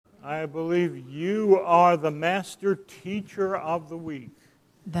I believe you are the master teacher of the week.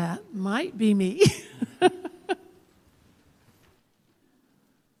 That might be me.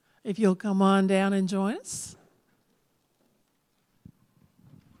 If you'll come on down and join us.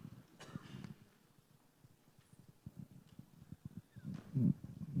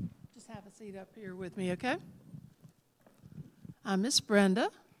 Just have a seat up here with me, okay? I'm Miss Brenda.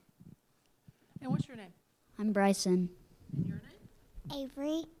 And what's your name? I'm Bryson. And your name? Avery.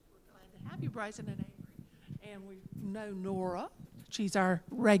 We're glad to have you, Bryson and Avery. And we know Nora. She's our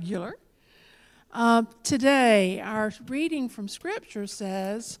regular. Today, our reading from Scripture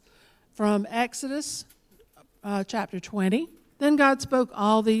says, from Exodus chapter 20, Then God spoke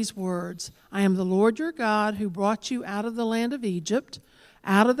all these words, I am the Lord your God who brought you out of the land of Egypt,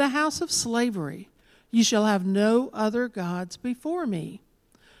 out of the house of slavery. You shall have no other gods before me.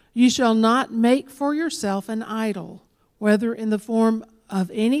 You shall not make for yourself an idol, whether in the form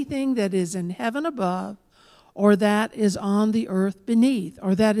of anything that is in heaven above, or that is on the earth beneath,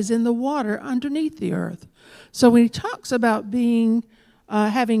 or that is in the water underneath the earth. So when he talks about being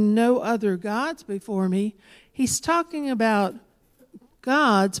having no other gods before me, he's talking about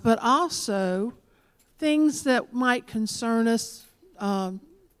gods, but also things that might concern us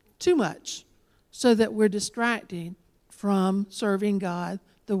too much, so that we're distracted from serving God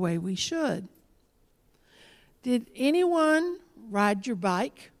the way we should. Did anyone ride your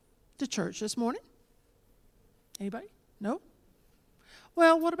bike to church this morning? Anybody? No?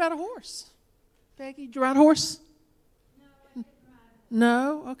 Well, what about a horse? Peggy, did you ride a horse? No, I didn't ride.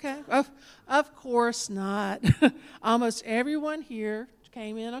 No? Okay. Of course not. Almost everyone here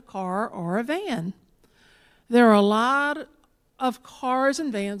came in a car or a van. There are a lot of cars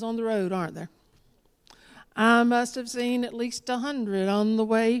and vans on the road, aren't there? I must have seen at least 100 on the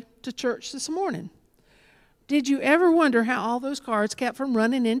way to church this morning. Did you ever wonder how all those cars kept from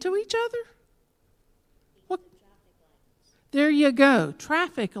running into each other? What? There you go,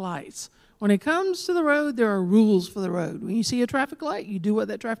 traffic lights. When it comes to the road, there are rules for the road. When you see a traffic light, you do what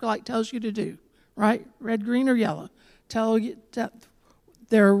that traffic light tells you to do, right? Red, green, or yellow.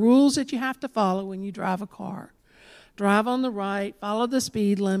 There are rules that you have to follow when you drive a car. Drive on the right, follow the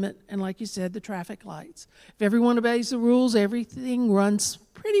speed limit, and like you said, the traffic lights. If everyone obeys the rules, everything runs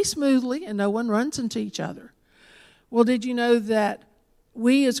pretty smoothly and no one runs into each other. Well, did you know that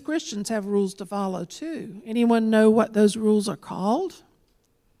we as Christians have rules to follow too? Anyone know what those rules are called?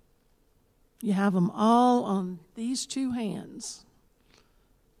 You have them all on these two hands.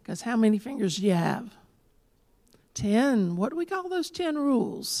 Because how many fingers do you have? 10. What do we call those 10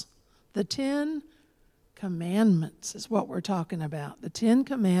 rules? The 10 Commandments is what we're talking about. The 10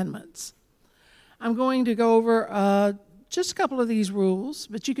 Commandments. I'm going to go over just a couple of these rules,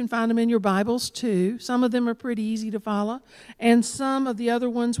 but you can find them in your Bibles too. Some of them are pretty easy to follow, and some of the other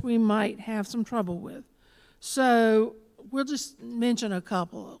ones we might have some trouble with. So we'll just mention a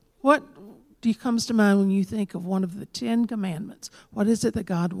couple. What comes to mind when you think of one of the 10 Commandments? What is it that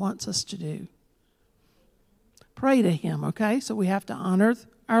God wants us to do? Pray to Him, okay? So we have to honor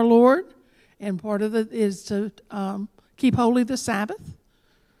our Lord, and part of it is to keep holy the Sabbath.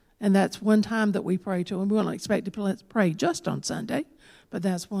 And that's one time that we pray to Him. We don't expect to pray just on Sunday, but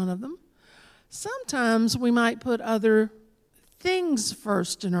that's one of them. Sometimes we might put other things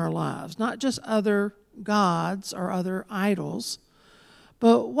first in our lives, not just other gods or other idols.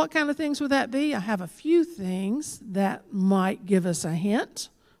 But what kind of things would that be? I have a few things that might give us a hint.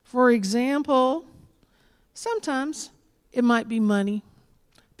 For example, sometimes it might be money.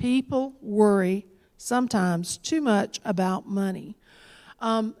 People worry sometimes too much about money.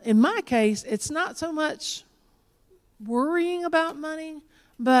 In my case, it's not so much worrying about money,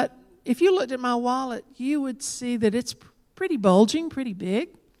 but if you looked at my wallet, you would see that it's pretty bulging, pretty big.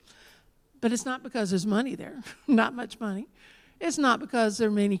 But it's not because there's money there, not much money. It's not because there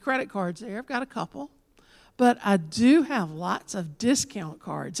are many credit cards there. I've got a couple. But I do have lots of discount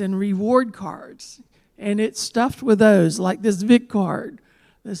cards and reward cards. And it's stuffed with those, like this Vic card.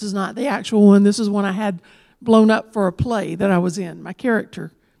 This is not the actual one. This is one I had blown up for a play that I was in. My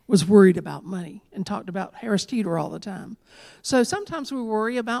character was worried about money and talked about Harris Teeter all the time. So sometimes we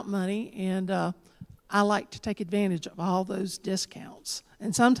worry about money, and I like to take advantage of all those discounts.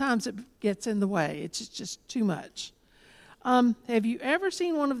 And sometimes it gets in the way. It's just too much. Have you ever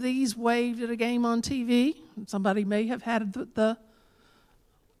seen one of these waved at a game on TV? Somebody may have had the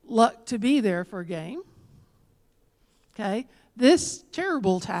luck to be there for a game. Okay. This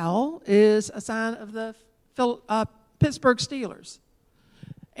terrible towel is a sign of the Pittsburgh Steelers.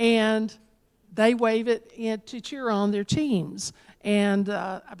 And they wave it to cheer on their teams. And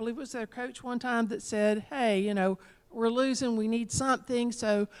I believe it was their coach one time that said, hey, we're losing, we need something,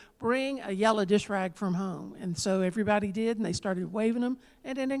 so bring a yellow dish rag from home. And so everybody did, and they started waving them,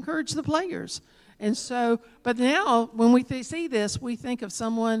 and it encouraged the players. And so, but now when we see this, we think of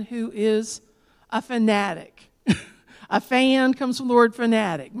someone who is a fanatic. A fan comes from the word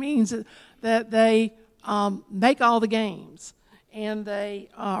fanatic, means that they make all the games, and they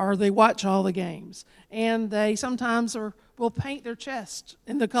watch all the games, and they sometimes will paint their chest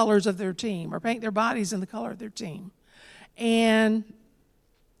in the colors of their team, or paint their bodies in the color of their team. And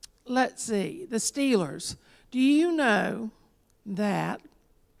let's see, the Steelers. Do you know that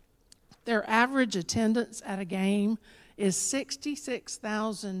their average attendance at a game is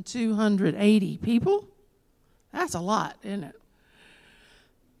 66,280 people? That's a lot, isn't it?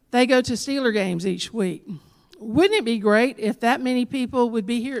 They go to Steeler games each week. Wouldn't it be great if that many people would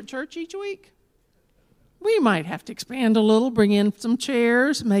be here at church each week? We might have to expand a little, bring in some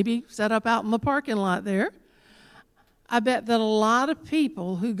chairs, maybe set up out in the parking lot there. I bet that a lot of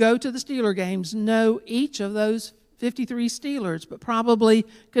people who go to the Steeler games know each of those 53 Steelers, but probably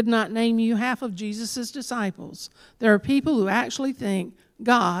could not name you half of Jesus' disciples. There are people who actually think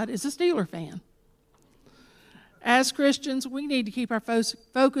God is a Steeler fan. As Christians, we need to keep our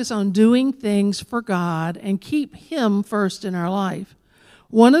focus on doing things for God and keep Him first in our life.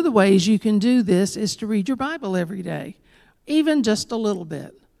 One of the ways you can do this is to read your Bible every day, even just a little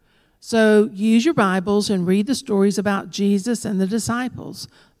bit. So use your Bibles and read the stories about Jesus and the disciples.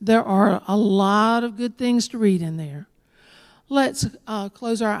 There are a lot of good things to read in there. Let's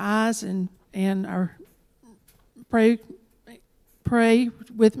close our eyes and pray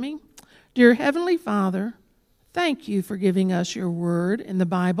with me. Dear Heavenly Father, thank you for giving us your word in the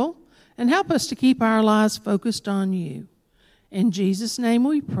Bible, and help us to keep our lives focused on you. In Jesus' name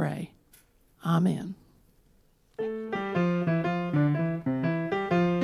we pray. Amen.